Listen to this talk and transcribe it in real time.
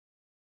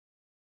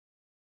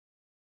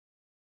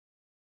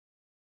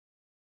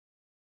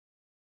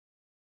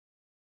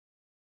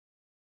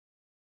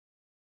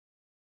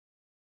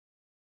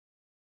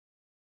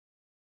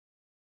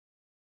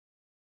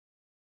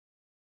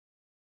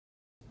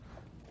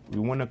we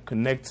want to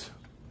connect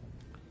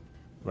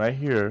right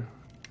here.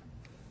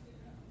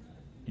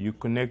 You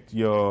connect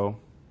your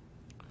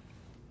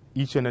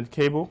Ethernet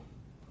cable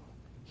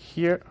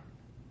here,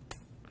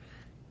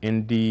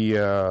 and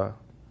the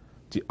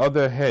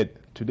other head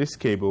to this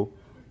cable,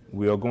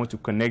 we are going to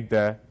connect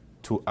that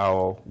to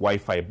our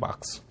Wi-Fi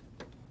box.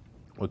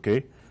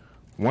 Okay,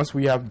 once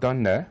we have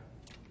done that,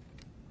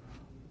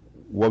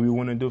 what we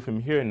want to do from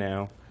here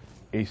now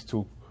is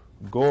to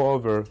go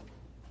over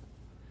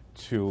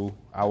to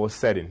our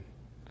setting.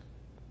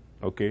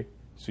 Okay,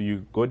 so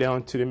you go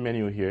down to the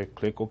menu here,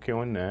 click OK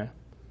on that,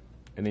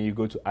 and then you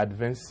go to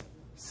Advanced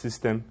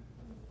System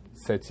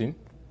Setting.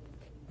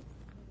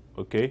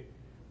 Okay,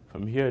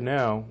 from here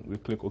now we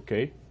click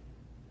OK,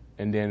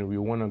 and then we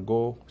want to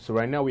go. So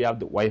right now we have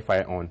the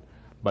Wi-Fi on,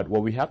 but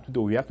what we have to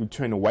do, we have to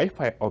turn the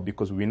Wi-Fi off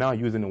because we're now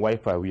using the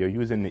Wi-Fi. We are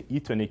using the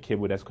Ethernet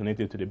cable that's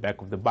connected to the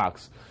back of the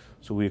box.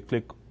 So we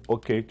click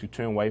OK to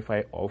turn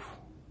Wi-Fi off.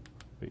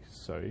 Wait,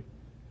 sorry.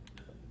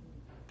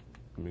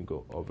 Let me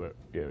go over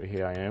here.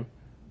 Here I am.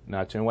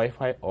 Now turn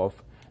Wi-Fi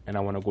off, and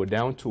I want to go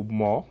down to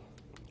More.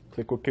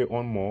 Click OK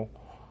on More.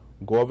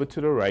 Go over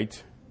to the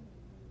right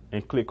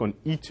and click on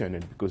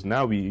Ethernet, because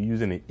now we're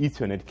using an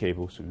Ethernet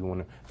cable, so we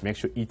want to make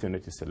sure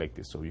Ethernet is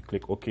selected. So we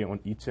click OK on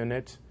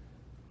Ethernet,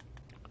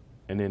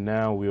 and then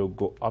now we'll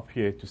go up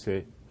here to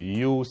say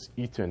Use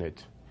Ethernet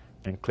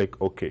and click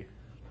OK.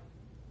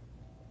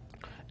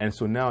 And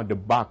so now the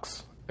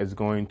box is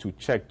going to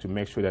check to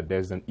make sure that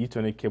there's an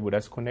Ethernet cable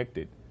that's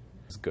connected.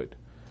 It's good.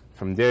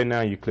 From there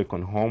now you click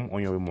on Home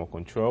on your remote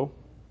control,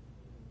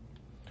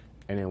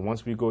 and then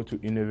once we go to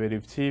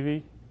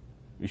EnovativeTV,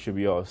 we should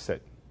be all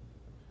set.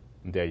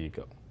 There you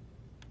go.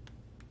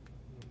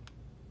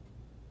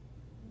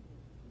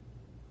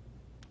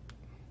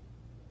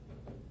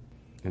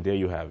 And there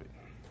you have it.